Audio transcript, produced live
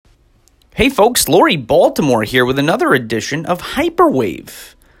Hey folks, Lori Baltimore here with another edition of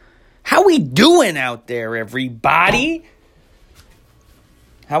Hyperwave. How we doing out there, everybody?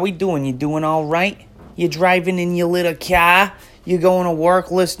 How we doing? You doing all right? You driving in your little car? You going to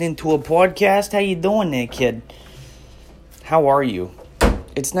work listening to a podcast? How you doing there, kid? How are you?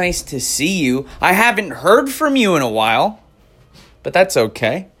 It's nice to see you. I haven't heard from you in a while, but that's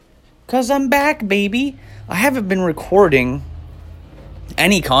okay, 'cause I'm back, baby. I haven't been recording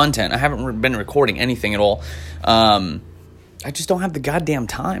any content. I haven't been recording anything at all. I just don't have the goddamn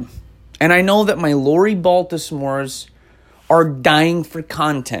time. And I know that my Lori Baltimore's are dying for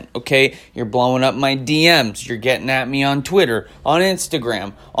content, okay? You're blowing up my DMs. You're getting at me on Twitter, on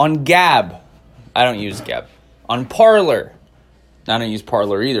Instagram, on Gab. I don't use Gab. On Parler. I don't use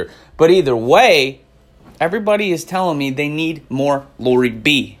Parler either. But either way, everybody is telling me they need more Lori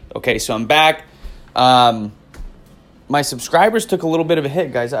B. Okay, so I'm back. My subscribers took a little bit of a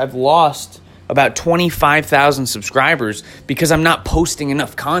hit, guys. I've lost about 25,000 subscribers because I'm not posting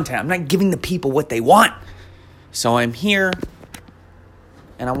enough content. I'm not giving the people what they want. So I'm here,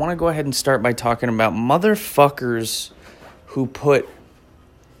 and I want to go ahead and start by talking about motherfuckers who put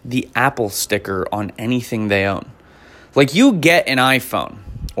the Apple sticker on anything they own. Like, you get an iPhone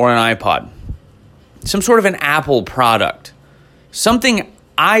or an iPod, some sort of an Apple product, something,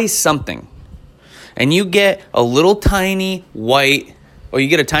 and you get a little tiny white, or you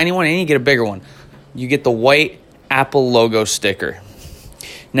get a tiny one and you get a bigger one. You get the white Apple logo sticker.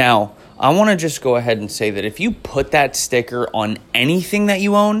 Now, I want to just go ahead and say that if you put that sticker on anything that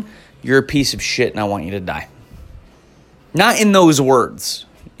you own, you're a piece of shit and I want you to die. Not in those words,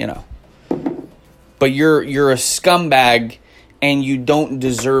 you know. But you're a scumbag and you don't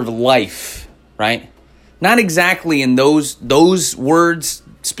deserve life, right? Not exactly in those words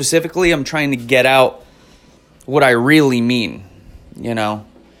specifically. I'm trying to get out what I really mean, you know.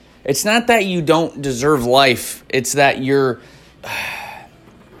 It's not that you don't deserve life. It's that you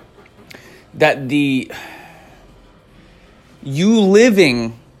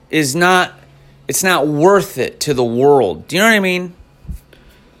living is not, it's not worth it to the world. Do you know what I mean?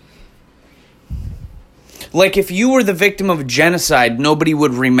 Like, if you were the victim of genocide, nobody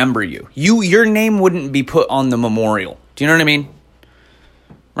would remember you. Your name wouldn't be put on the memorial. Do you know what I mean?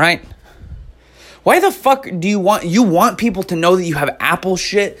 Right? Why the fuck do you want people to know that you have Apple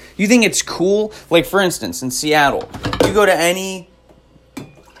shit? You think it's cool? Like, for instance, in Seattle, you go to any,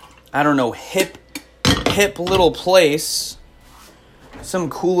 I don't know, hip little place, some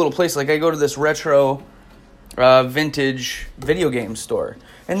cool little place. Like, I go to this retro, vintage video game store,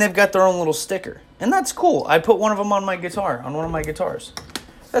 and they've got their own little sticker. And that's cool. I put one of them on my guitar, on one of my guitars.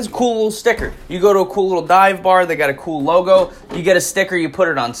 That's a cool little sticker. You go to a cool little dive bar, they got a cool logo. You get a sticker, you put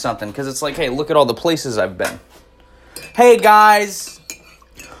it on something. Because it's like, hey, look at all the places I've been. Hey, guys.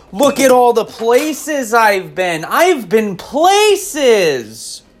 Look at all the places I've been. I've been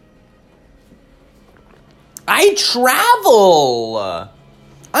places. I travel.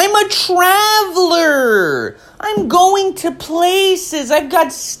 I'm a traveler. I'm going to places. I've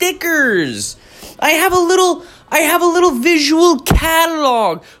got stickers. I have a little visual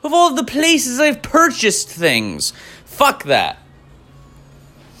catalog of all of the places I've purchased things. Fuck that.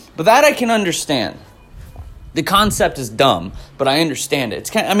 But that I can understand. The concept is dumb, but I understand it. It's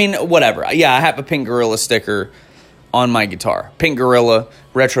kind of, I mean, whatever. Yeah, I have a Pink Gorilla sticker on my guitar. Pink Gorilla,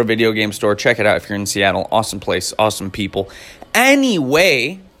 retro video game store. Check it out if you're in Seattle. Awesome place, awesome people.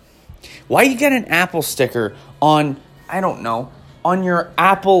 Anyway, why you get an Apple sticker on, I don't know, on your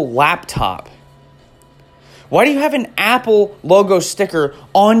Apple laptop? Why do you have an Apple logo sticker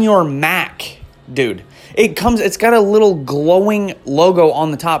on your Mac, dude? It's got a little glowing logo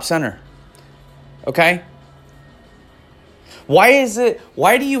on the top center. Okay? Why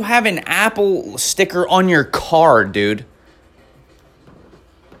do you have an Apple sticker on your car, dude?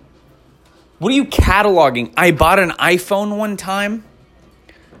 What are you cataloging? I bought an iPhone one time.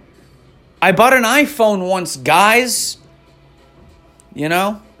 I bought an iPhone once, guys. You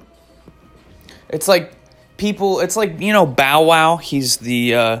know? It's like people, it's like, you know, Bow Wow. He's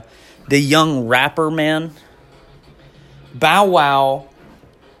the young rapper man. Bow Wow,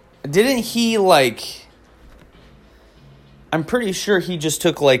 didn't he, like, I'm pretty sure he just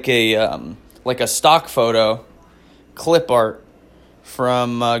took like a stock photo, clip art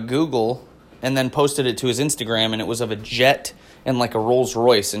from Google, and then posted it to his Instagram, and it was of a jet and like a Rolls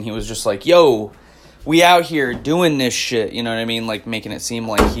Royce, and he was just like, yo, we out here doing this shit, you know what I mean? Like, making it seem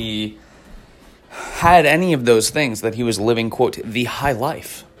like he had any of those things, that he was living, quote, the high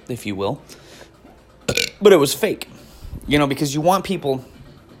life, if you will. But it was fake, you know, because you want to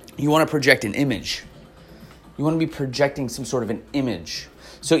project an image. You want to be projecting some sort of an image.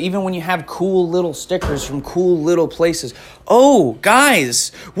 So even when you have cool little stickers from cool little places, oh,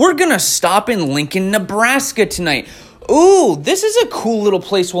 guys, we're going to stop in Lincoln, Nebraska tonight. Ooh, this is a cool little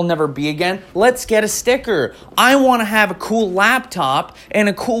place we'll never be again. Let's get a sticker. I want to have a cool laptop and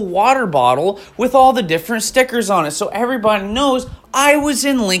a cool water bottle with all the different stickers on it so everybody knows I was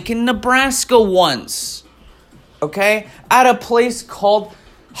in Lincoln, Nebraska once. Okay? At a place called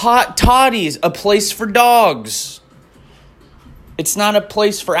Hot Toddy's, a place for dogs. It's not a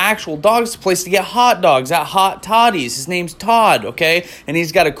place for actual dogs. It's a place to get hot dogs at Hot Toddy's. His name's Todd, okay? And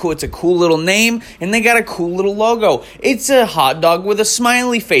it's a cool little name, and they got a cool little logo. It's a hot dog with a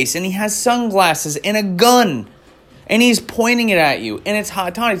smiley face, and he has sunglasses and a gun. And he's pointing it at you. And it's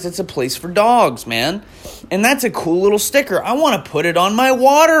Hot Toddy's. It's a place for dogs, man. And that's a cool little sticker. I want to put it on my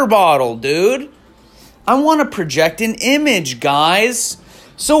water bottle, dude. I want to project an image, guys.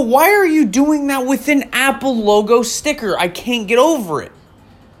 So why are you doing that with an Apple logo sticker? I can't get over it.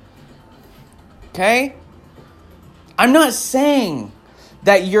 Okay? I'm not saying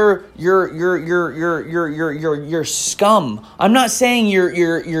that you're scum. I'm not saying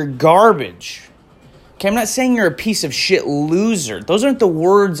you're garbage. Okay, I'm not saying you're a piece of shit loser. Those aren't the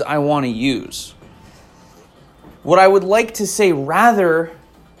words I want to use. What I would like to say rather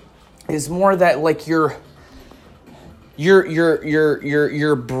is more that like your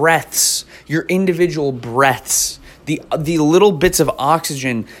breaths, your individual breaths, the little bits of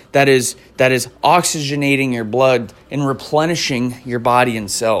oxygen that is oxygenating your blood and replenishing your body and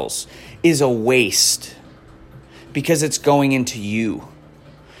cells is a waste because it's going into you.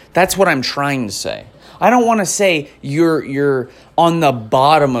 That's what I'm trying to say. I don't want to say you're on the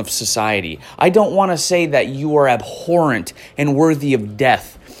bottom of society. I don't want to say that you are abhorrent and worthy of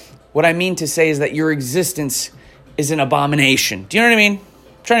death. What I mean to say is that your existence is an abomination. Do you know what I mean?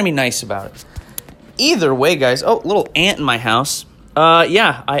 I'm trying to be nice about it. Either way, guys. Oh, little ant in my house.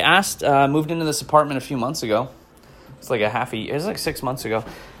 Yeah, I asked, moved into this apartment a few months ago. It was like 6 months ago.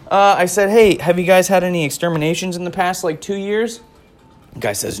 I said, hey, have you guys had any exterminations in the past, 2 years? The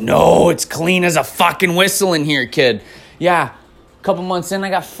guy says, no, it's clean as a fucking whistle in here, kid. Yeah, a couple months in, I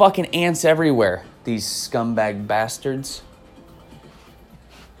got fucking ants everywhere. These scumbag bastards.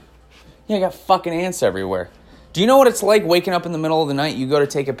 Yeah, I got fucking ants everywhere. Do you know what it's like waking up in the middle of the night, you go to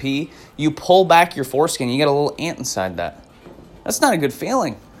take a pee, you pull back your foreskin, you get a little ant inside that. That's not a good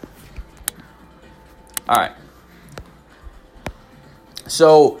feeling. All right.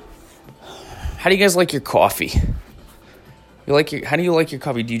 So, how do you guys like your coffee? How do you like your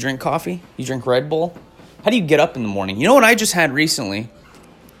coffee? Do you drink coffee? You drink Red Bull? How do you get up in the morning? You know what I just had recently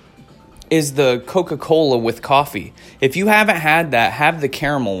is the Coca-Cola with coffee. If you haven't had that, have the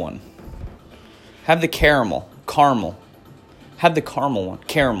caramel one. Have the caramel. Have the caramel one.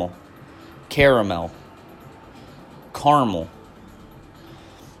 Caramel.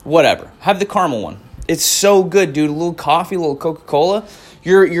 Whatever. Have the caramel one. It's so good, dude. A little coffee, a little Coca-Cola.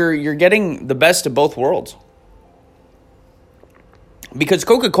 You're getting the best of both worlds. Because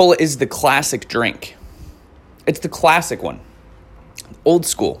Coca-Cola is the classic drink. It's the classic one. Old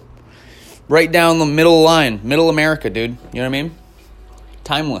school. Right down the middle line. Middle America, dude. You know what I mean?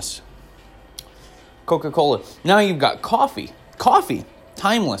 Timeless. Coca-Cola. Now you've got coffee.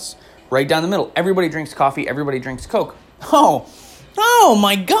 Timeless. Right down the middle. Everybody drinks coffee. Everybody drinks Coke. Oh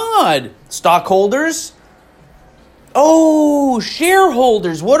my God. Stockholders. Oh,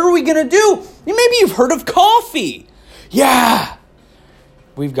 shareholders. What are we going to do? Maybe you've heard of coffee. Yeah.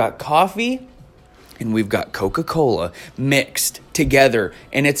 We've got coffee and we've got Coca-Cola mixed together.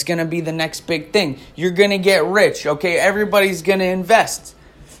 And it's going to be the next big thing. You're going to get rich, okay? Everybody's going to invest.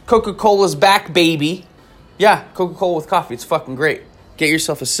 Coca-Cola's back, baby. Yeah, Coca-Cola with coffee. It's fucking great. Get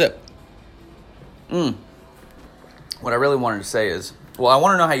yourself a sip. What I really wanted to say is, I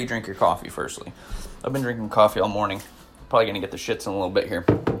want to know how you drink your coffee, firstly. I've been drinking coffee all morning. Probably going to get the shits in a little bit here.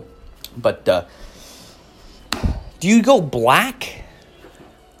 But, do you go black?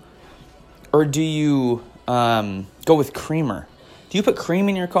 Or do you go with creamer? Do you put cream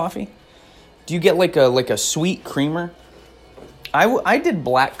in your coffee? Do you get like a sweet creamer? I did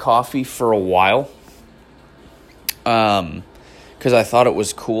black coffee for a while. Because I thought it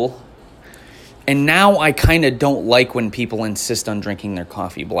was cool. And now I kind of don't like when people insist on drinking their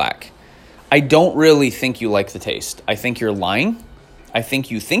coffee black. I don't really think you like the taste. I think you're lying. I think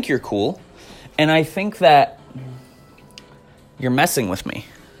you think you're cool. And I think that you're messing with me.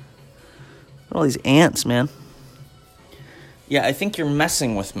 Look at all these ants, man. Yeah, I think you're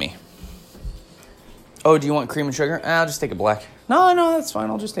messing with me. Oh, do you want cream and sugar? I'll just take it black. No, that's fine.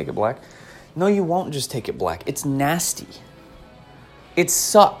 I'll just take it black. No, you won't just take it black. It's nasty. It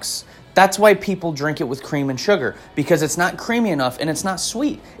sucks. That's why people drink it with cream and sugar, because it's not creamy enough and it's not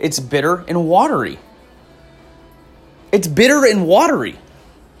sweet. It's bitter and watery. It's bitter and watery.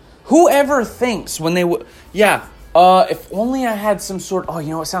 Whoever thinks when they if only I had some sort,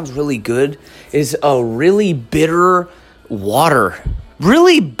 what sounds really good is a really bitter water.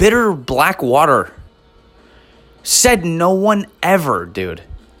 Really bitter black water. Said no one ever, dude.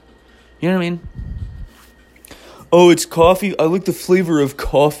 You know what I mean? Oh, it's coffee. I like the flavor of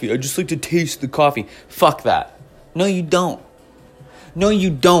coffee. I just like to taste the coffee. Fuck that. No, you don't. No, you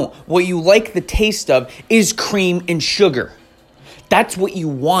don't. What you like the taste of is cream and sugar. That's what you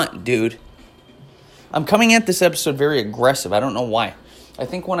want, dude. I'm coming at this episode very aggressive. I don't know why. I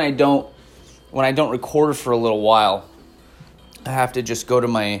think when I don't record for a little while, I have to just go to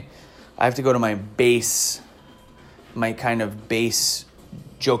my base, my kind of base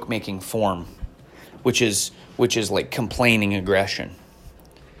joke making form, which is like complaining aggression.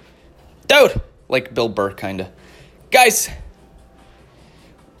 Dude, like Bill Burr kind of. Guys,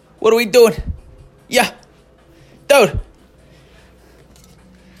 what are we doing? Yeah. Dude.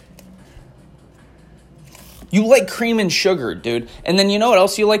 You like cream and sugar, dude. And then you know what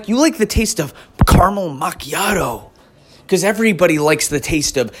else you like? You like the taste of caramel macchiato. Because everybody likes the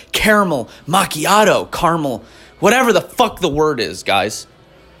taste of caramel macchiato, caramel, whatever the fuck the word is, guys.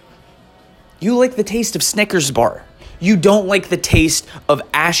 You like the taste of Snickers bar. You don't like the taste of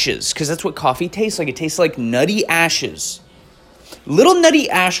ashes, because that's what coffee tastes like. It tastes like nutty ashes. Little nutty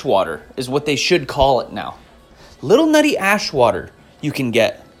ash water is what they should call it now. Little nutty ash water you can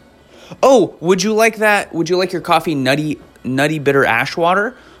get. Oh, would you like that? Would you like your coffee nutty bitter ash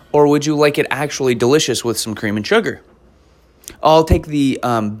water? Or would you like it actually delicious with some cream and sugar? I'll take the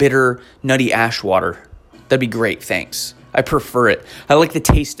bitter nutty ash water. That'd be great, thanks. I prefer it. I like the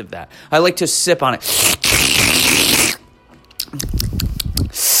taste of that. I like to sip on it.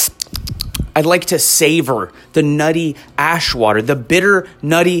 I'd like to savor the nutty ash water, the bitter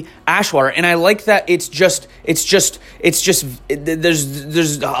nutty ash water. And I like that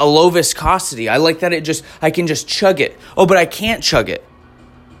there's a low viscosity. I like that I can just chug it. Oh, but I can't chug it.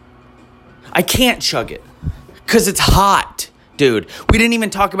 I can't chug it because it's hot, dude. We didn't even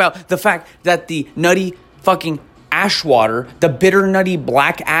talk about the fact that the nutty fucking ash water, the bitter nutty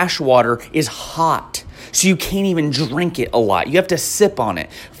black ash water is hot. So you can't even drink it a lot. You have to sip on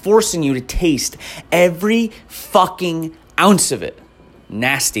it, forcing you to taste every fucking ounce of it.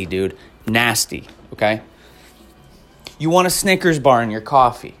 Nasty, dude. Nasty, okay? You want a Snickers bar in your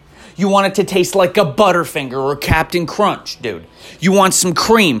coffee. You want it to taste like a Butterfinger or Captain Crunch, dude. You want some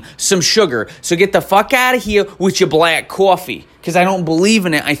cream, some sugar. So get the fuck out of here with your black coffee. Because I don't believe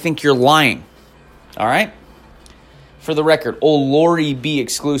in it. I think you're lying. All right? For the record, old Lori B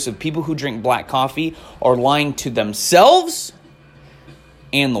exclusive, people who drink black coffee are lying to themselves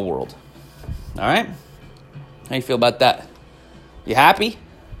and the world. All right? How you feel about that? You happy?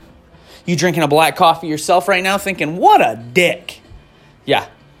 You drinking a black coffee yourself right now thinking, what a dick. Yeah.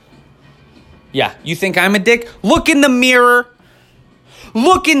 Yeah, you think I'm a dick? Look in the mirror.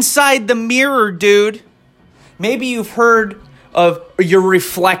 Look inside the mirror, dude. Maybe you've heard of your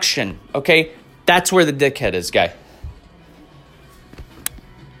reflection, okay? That's where the dickhead is, guy.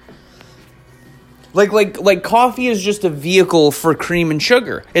 Like coffee is just a vehicle for cream and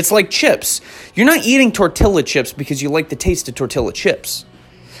sugar. It's like chips. You're not eating tortilla chips because you like the taste of tortilla chips.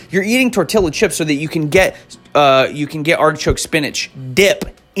 You're eating tortilla chips so that you can get artichoke spinach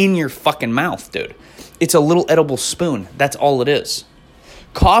dip in your fucking mouth, dude. It's a little edible spoon. That's all it is.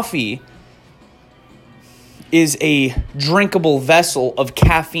 Coffee is a drinkable vessel of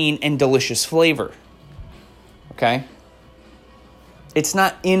caffeine and delicious flavor. Okay? It's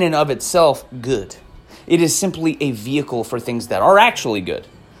not in and of itself good. It is simply a vehicle for things that are actually good.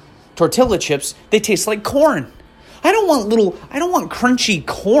 Tortilla chips, they taste like corn. I don't want crunchy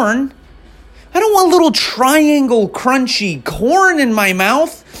corn. I don't want little triangle crunchy corn in my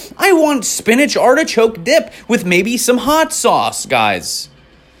mouth. I want spinach artichoke dip with maybe some hot sauce, guys.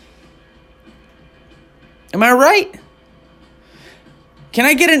 Am I right? Can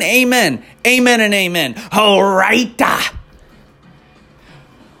I get an amen? Amen and amen. All right.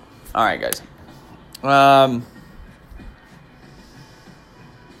 All right, guys.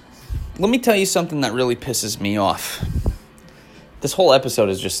 Let me tell you something that really pisses me off. This whole episode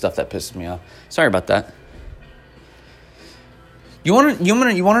is just stuff that pisses me off. Sorry about that. You want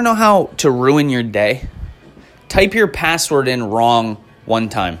to know how to ruin your day? Type your password in wrong one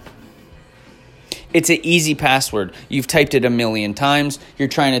time. It's an easy password. You've typed it a million times. You're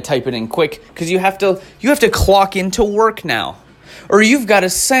trying to type it in quick because you have to clock into work now. Or you've got to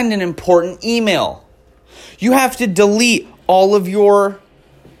send an important email. You have to delete all of your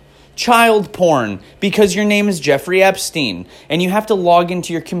child porn because your name is Jeffrey Epstein and you have to log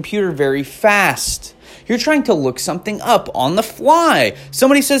into your computer very fast. You're trying to look something up on the fly.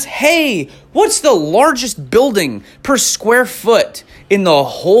 Somebody says, hey, what's the largest building per square foot in the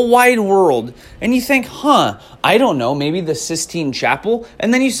whole wide world? And you think, I don't know, maybe the Sistine Chapel.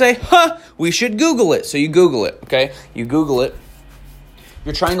 And then you say, we should Google it. So you Google it, okay? You Google it.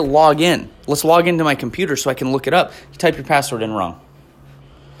 You're trying to log in. Let's log into my computer so I can look it up. You type your password in wrong.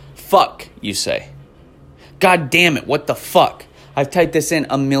 Fuck, you say. God damn it, what the fuck? I've typed this in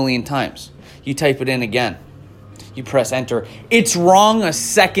 1,000,000 times. You type it in again. You press enter. It's wrong a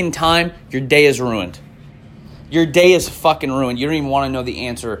second time. Your day is ruined. Your day is fucking ruined. You don't even want to know the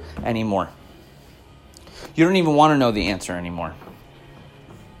answer anymore. You don't even want to know the answer anymore.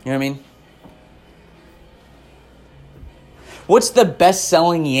 You know what I mean? What's the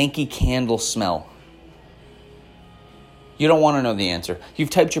best-selling Yankee Candle smell? You don't want to know the answer. You've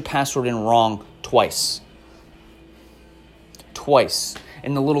typed your password in wrong twice. Twice.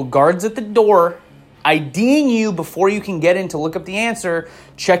 And the little guards at the door IDing you before you can get in to look up the answer.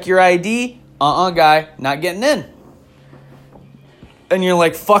 Check your ID. Guy, not getting in. And you're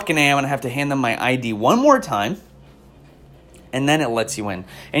like, fucking A, I'm going to have to hand them my ID one more time. And then it lets you in.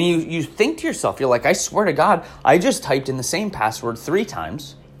 And you think to yourself, you're like, I swear to God, I just typed in the same password 3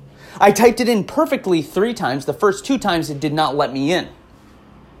 times. I typed it in perfectly 3 times. The first 2 times it did not let me in.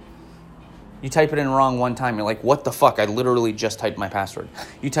 You type it in wrong one time. You're like, what the fuck? I literally just typed my password.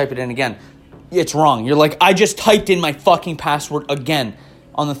 You type it in again. It's wrong. You're like, I just typed in my fucking password again.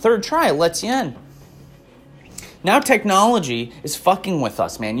 On the 3rd try, it lets you in. Now technology is fucking with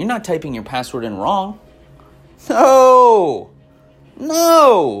us, man. You're not typing your password in wrong. No.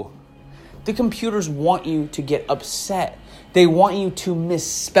 The computers want you to get upset. They want you to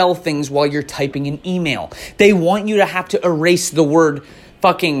misspell things while you're typing an email. They want you to have to erase the word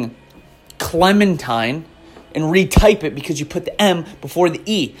fucking Clementine and retype it because you put the M before the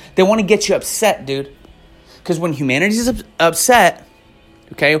E. They want to get you upset, dude. Because when humanity's upset,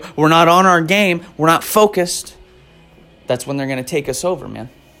 okay, we're not on our game, we're not focused, that's when they're going to take us over,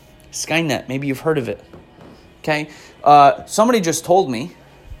 man. Skynet, maybe you've heard of it. Okay? Somebody just told me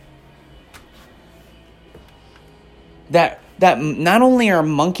that not only are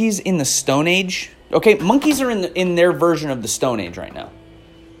monkeys in the Stone Age, okay, monkeys are in their version of the Stone Age right now.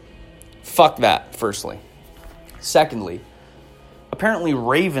 Fuck that, firstly. Secondly, apparently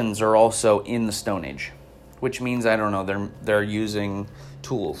ravens are also in the Stone Age, which means, I don't know, they're using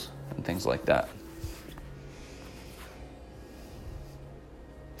tools and things like that.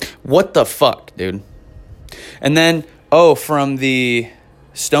 What the fuck, dude? And then, from the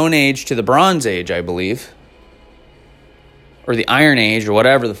Stone Age to the Bronze Age, I believe, or the Iron Age, or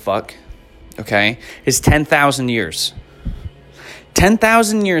whatever the fuck, okay, is 10,000 years.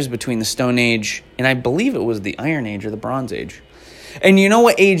 10,000 years between the Stone Age and I believe it was the Iron Age or the Bronze Age. And you know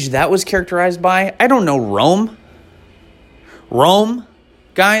what age that was characterized by? I don't know, Rome? Rome,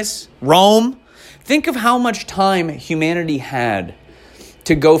 guys? Rome? Think of how much time humanity had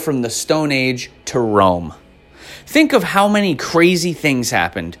to go from the Stone Age to Rome. Think of how many crazy things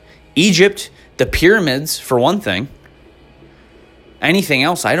happened. Egypt, the pyramids, for one thing. Anything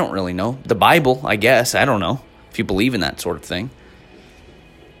else, I don't really know. The Bible, I guess. I don't know if you believe in that sort of thing.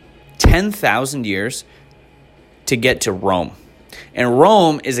 10,000 years to get to Rome. And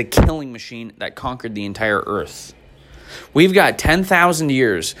Rome is a killing machine that conquered the entire earth. We've got 10,000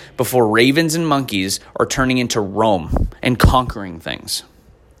 years before ravens and monkeys are turning into Rome and conquering things.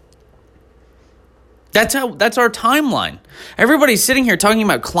 That's our timeline. Everybody's sitting here talking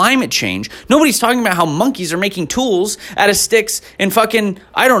about climate change. Nobody's talking about how monkeys are making tools out of sticks and fucking,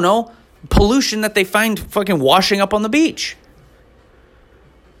 I don't know, pollution that they find fucking washing up on the beach.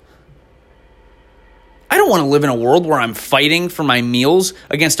 I don't want to live in a world where I'm fighting for my meals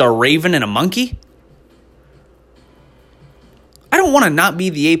against a raven and a monkey. I don't want to not be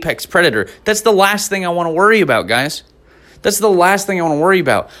the apex predator. That's the last thing I want to worry about, guys. That's the last thing I want to worry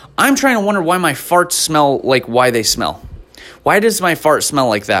about. I'm trying to wonder why my farts smell like why they smell. Why does my fart smell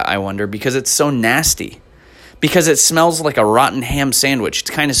like that, I wonder? Because it's so nasty. Because it smells like a rotten ham sandwich. It's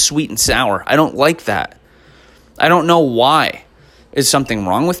kind of sweet and sour. I don't like that. I don't know why. Is something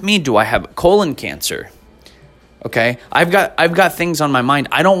wrong with me? Do I have colon cancer? Okay, I've got things on my mind.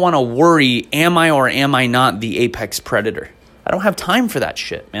 I don't want to worry, am I or am I not the apex predator? I don't have time for that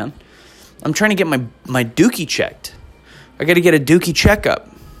shit, man. I'm trying to get my dookie checked. I got to get a dookie checkup.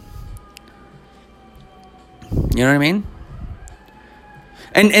 You know what I mean?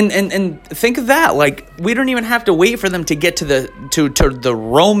 And think of that. Like, we don't even have to wait for them to get to the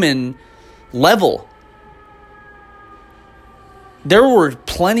Roman level. There were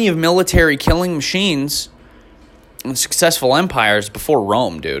plenty of military killing machines and successful empires before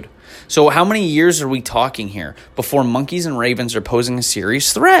Rome, dude. So how many years are we talking here before monkeys and ravens are posing a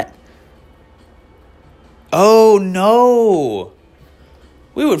serious threat? Oh, no.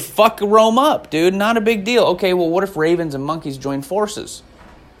 We would fuck Rome up, dude. Not a big deal. Okay, well, what if ravens and monkeys join forces?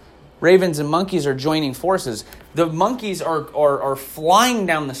 Ravens and monkeys are joining forces. The monkeys are flying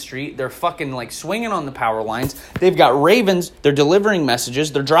down the street. They're fucking like swinging on the power lines. They've got ravens. They're delivering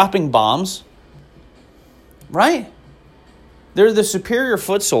messages. They're dropping bombs. Right? They're the superior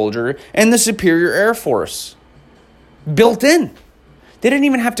foot soldier and the superior air force. Built in. They didn't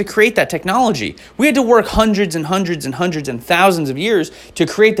even have to create that technology. We had to work hundreds and hundreds and hundreds and thousands of years to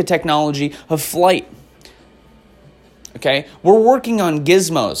create the technology of flight. Okay? We're working on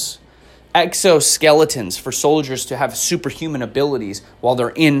gizmos, exoskeletons for soldiers to have superhuman abilities while they're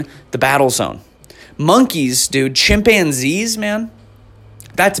in the battle zone. Monkeys, dude, chimpanzees, man,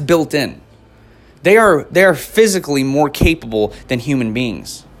 that's built in. They are physically more capable than human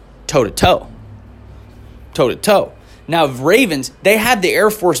beings, toe to toe. Toe to toe. Now, ravens, they have the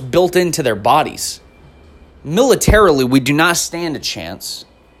Air Force built into their bodies. Militarily, we do not stand a chance.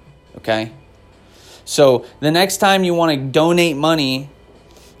 Okay? So, the next time you want to donate money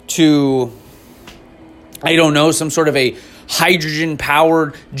to, I don't know, some sort of a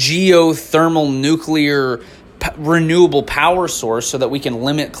hydrogen-powered geothermal nuclear renewable power source so that we can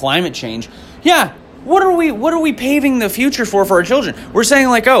limit climate change. Yeah, what are we paving the future for our children? We're saying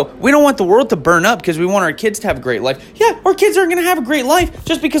like, oh, we don't want the world to burn up because we want our kids to have a great life. Yeah, our kids are going to have a great life.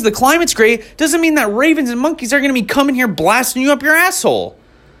 Just because the climate's great doesn't mean that ravens and monkeys are going to be coming here blasting you up your asshole.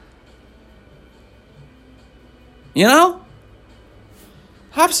 You know?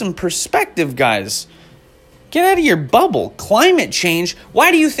 Have some perspective, guys. Get out of your bubble. Climate change.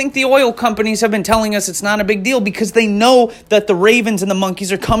 Why do you think the oil companies have been telling us it's not a big deal? Because they know that the ravens and the monkeys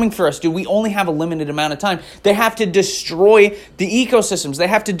are coming for us, dude. We only have a limited amount of time. They have to destroy the ecosystems. They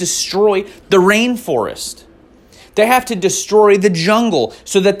have to destroy the rainforest. They have to destroy the jungle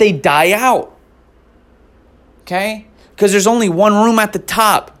so that they die out. Okay? Because there's only one room at the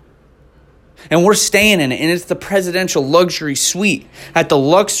top. And we're staying in it. And it's the presidential luxury suite at the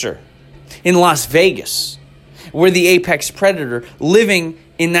Luxor in Las Vegas. We're the apex predator living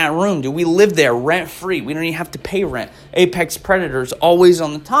in that room, dude. We live there rent-free. We don't even have to pay rent. Apex predator's always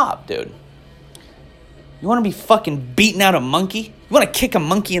on the top, dude. You want to be fucking beating out a monkey? You want to kick a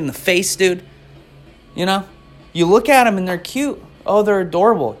monkey in the face, dude? You know? You look at them and they're cute. Oh, they're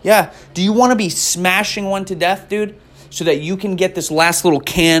adorable. Yeah. Do you want to be smashing one to death, dude? So that you can get this last little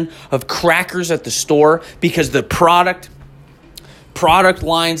can of crackers at the store because the product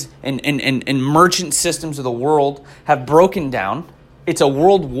lines and merchant systems of the world have broken down. It's a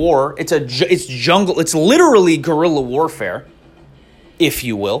world war. It's jungle. It's literally guerrilla warfare, if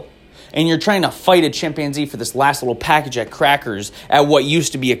you will. And you're trying to fight a chimpanzee for this last little package of crackers at what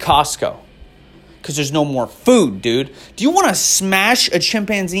used to be a Costco. Because there's no more food, dude. Do you want to smash a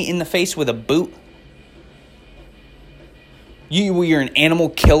chimpanzee in the face with a boot? You're an animal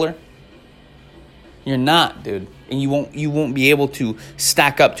killer? You're not, dude. And you won't be able to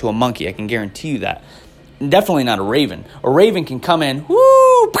stack up to a monkey. I can guarantee you that. And definitely not a raven. A raven can come in,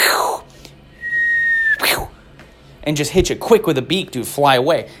 whoo, pew, pew, and just hit you quick with a beak, dude, fly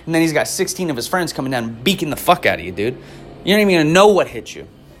away. And then he's got 16 of his friends coming down and beaking the fuck out of you, dude. You're not even going to know what hit you.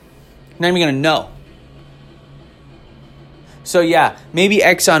 You're not even going to know. So yeah, maybe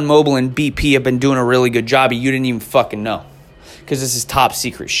ExxonMobil and BP have been doing a really good job, but you didn't even fucking know. Because this is top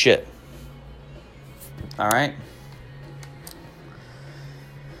secret shit. All right?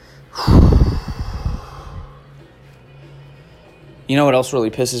 You know what else really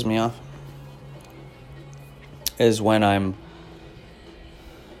pisses me off? Is when I'm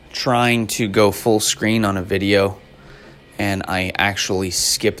trying to go full screen on a video and I actually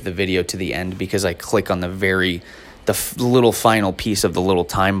skip the video to the end because I click on the little final piece of the little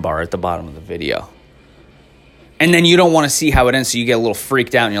time bar at the bottom of the video. And then you don't want to see how it ends, so you get a little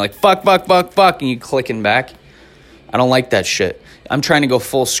freaked out and you're like, fuck, and you clicking back. I don't like that shit. I'm trying to go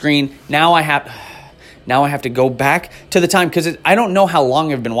full screen. Now I have to go back to the time because I don't know how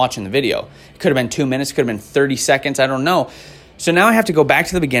long I've been watching the video. It could have been 2 minutes, could have been 30 seconds, I don't know. So now I have to go back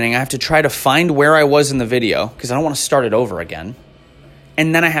to the beginning. I have to try to find where I was in the video because I don't want to start it over again.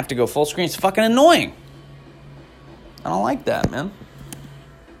 And then I have to go full screen. It's fucking annoying. I don't like that, man.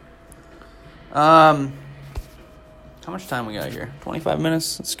 How much time we got here? 25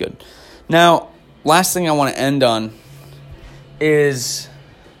 minutes? That's good. Now, last thing I want to end on is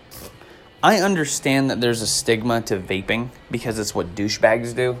I understand that there's a stigma to vaping because it's what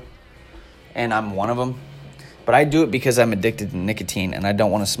douchebags do, and I'm one of them. But But I do it because I'm addicted to nicotine and I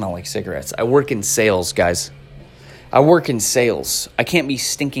don't want to smell like cigarettes. I work in sales, guys. I work in sales. I can't be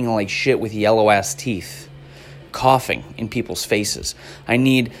stinking like shit with yellow-ass teeth, coughing in people's faces. I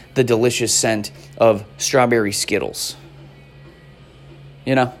need the delicious scent of strawberry Skittles.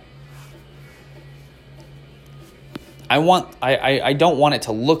 You know? I don't want it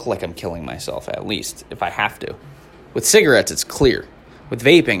to look like I'm killing myself, at least, if I have to. With cigarettes, it's clear. With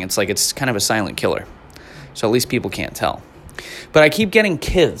vaping, it's like it's kind of a silent killer. So at least people can't tell. But I keep getting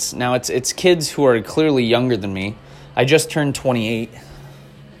kids. Now, it's kids who are clearly younger than me. I just turned 28.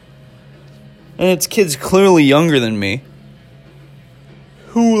 And it's kids clearly younger than me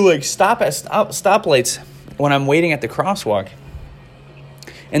who, like, stop at stoplights when I'm waiting at the crosswalk.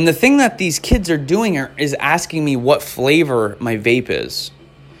 And the thing that these kids are doing is asking me what flavor my vape is.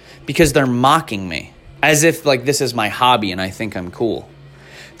 Because they're mocking me. As if, like, this is my hobby and I think I'm cool.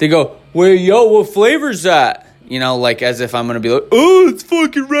 They go, well, yo, what flavor's that? You know, like, as if I'm going to be like, oh, it's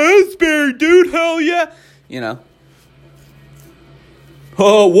fucking raspberry, dude, hell yeah. You know.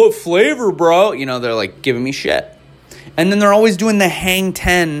 Oh, what flavor, bro? You know, they're, like, giving me shit. And then they're always doing the hang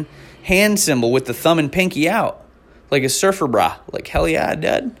 10 hand symbol with the thumb and pinky out. Like a surfer bra. Like, hell yeah,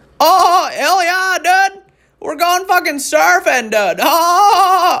 dude. Oh, hell yeah, dude. We're going fucking surfing, dude.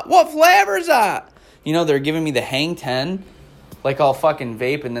 Oh, what flavor's that? You know, they're giving me the hang 10. Like, I'll fucking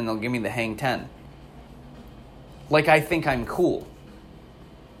vape and then they'll give me the hang 10. Like, I think I'm cool.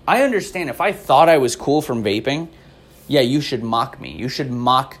 I understand if I thought I was cool from vaping, yeah, you should mock me. You should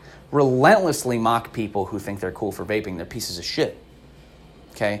relentlessly mock people who think they're cool for vaping. They're pieces of shit.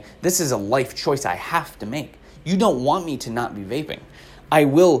 Okay? This is a life choice I have to make. You don't want me to not be vaping. I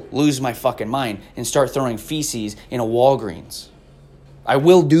will lose my fucking mind and start throwing feces in a Walgreens. I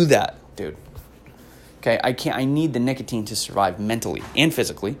will do that, dude. Okay, I need the nicotine to survive mentally and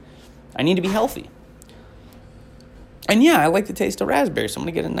physically. I need to be healthy. And yeah, I like the taste of raspberry, so I'm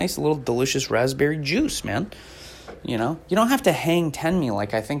going to get a nice little delicious raspberry juice, man. You know? You don't have to hang 10 me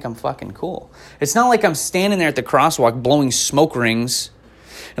like I think I'm fucking cool. It's not like I'm standing there at the crosswalk blowing smoke rings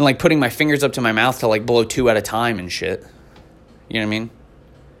and, like, putting my fingers up to my mouth to, like, blow 2 at a time and shit. You know what I mean?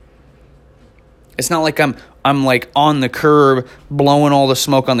 It's not like I'm like, on the curb, blowing all the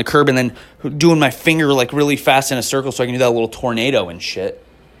smoke on the curb and then doing my finger, like, really fast in a circle so I can do that little tornado and shit.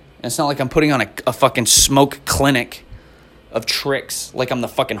 And it's not like I'm putting on a fucking smoke clinic of tricks like I'm the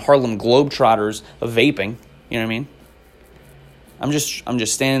fucking Harlem Globetrotters of vaping. You know what I mean? I'm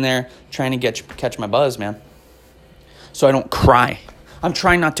just standing there trying to catch my buzz, man. So I don't cry. I'm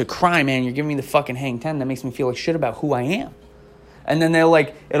trying not to cry, man. You're giving me the fucking hang 10. That makes me feel like shit about who I am. And then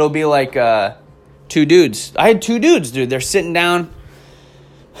it'll be like 2 dudes. I had 2 dudes, dude. They're sitting down.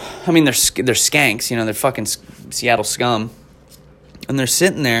 I mean, they're skanks, you know. They're fucking Seattle scum. And they're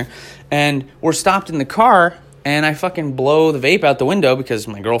sitting there. And we're stopped in the car. And I fucking blow the vape out the window because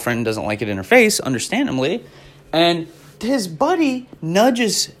my girlfriend doesn't like it in her face, understandably. And his buddy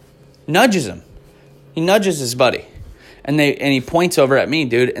nudges him. He nudges his buddy. And he points over at me,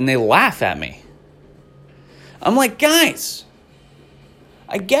 dude, and they laugh at me. I'm like, guys,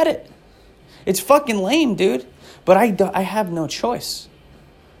 I get it. It's fucking lame, dude. But I have no choice.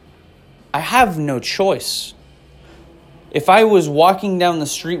 I have no choice. If I was walking down the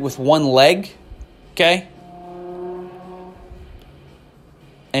street with one leg, okay,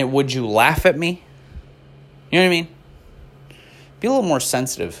 and would you laugh at me? You know what I mean? Be a little more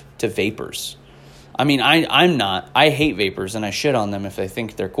sensitive to vapors. I mean, I'm not. I hate vapors, and I shit on them if they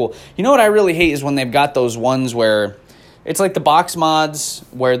think they're cool. You know what I really hate is when they've got those ones where it's like the box mods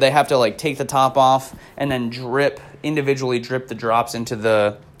where they have to, like, take the top off and then individually drip the drops into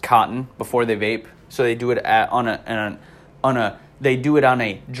the cotton before they vape. So they do it on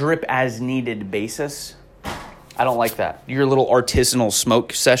a drip as needed basis. I don't like that. Your little artisanal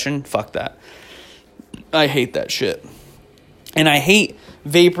smoke session, fuck that. I hate that shit. And I hate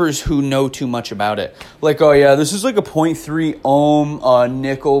vapors who know too much about it. Like, oh yeah, this is like a 0.3 ohm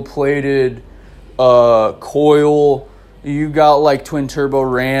nickel-plated coil. You got like twin turbo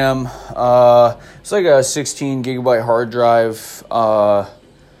RAM. It's like a 16 gigabyte hard drive.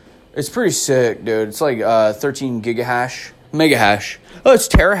 It's pretty sick, dude. It's like 13 mega hash. Oh, it's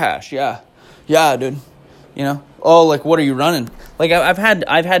terahash. Yeah, dude. You know? Oh, like, what are you running? Like, I've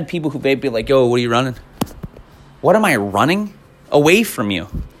had people who vape be like, yo, what are you running? What am I running? Away from you.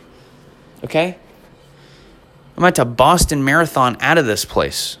 Okay? I'm at to Boston Marathon out of this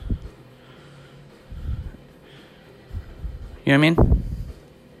place. You know what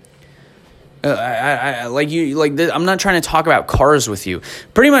I mean? I'm not trying to talk about cars with you.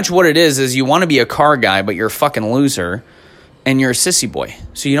 Pretty much what it is you want to be a car guy, but you're a fucking loser. and you're a sissy boy,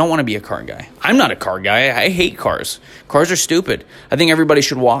 so you don't want to be a car guy. I'm not a car guy. I hate cars. Cars are stupid. I think everybody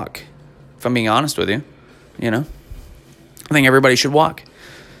should walk, if I'm being honest with you. I think everybody should walk.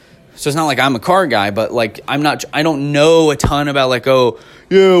 So it's not like I'm a car guy, but like I don't know a ton about like, oh,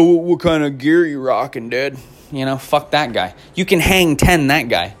 yeah, what kind of gear you rocking, dude? Fuck that guy. You can hang 10 that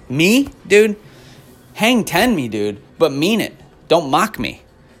guy. Me, dude? Hang 10 me, dude, but mean it. Don't mock me.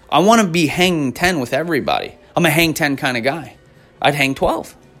 I want to be hanging 10 with everybody. I'm a hang 10 kind of guy. I'd hang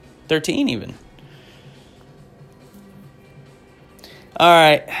 12, 13 even. All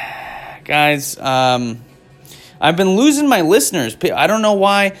right, guys. I've been losing my listeners. I don't know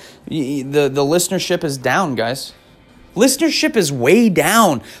why the listenership is down, guys. Listenership is way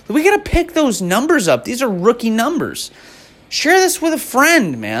down. We got to pick those numbers up. These are rookie numbers. Share this with a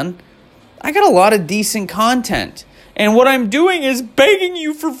friend, man. I got a lot of decent content. And what I'm doing is begging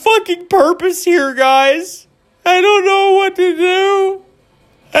you for fucking purpose here, guys. I don't know what to do.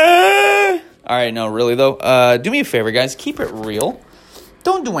 All right, no, really, though. Do me a favor, guys. Keep it real.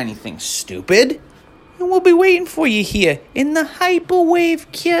 Don't do anything stupid. And we'll be waiting for you here in the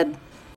Hyperwave, kid.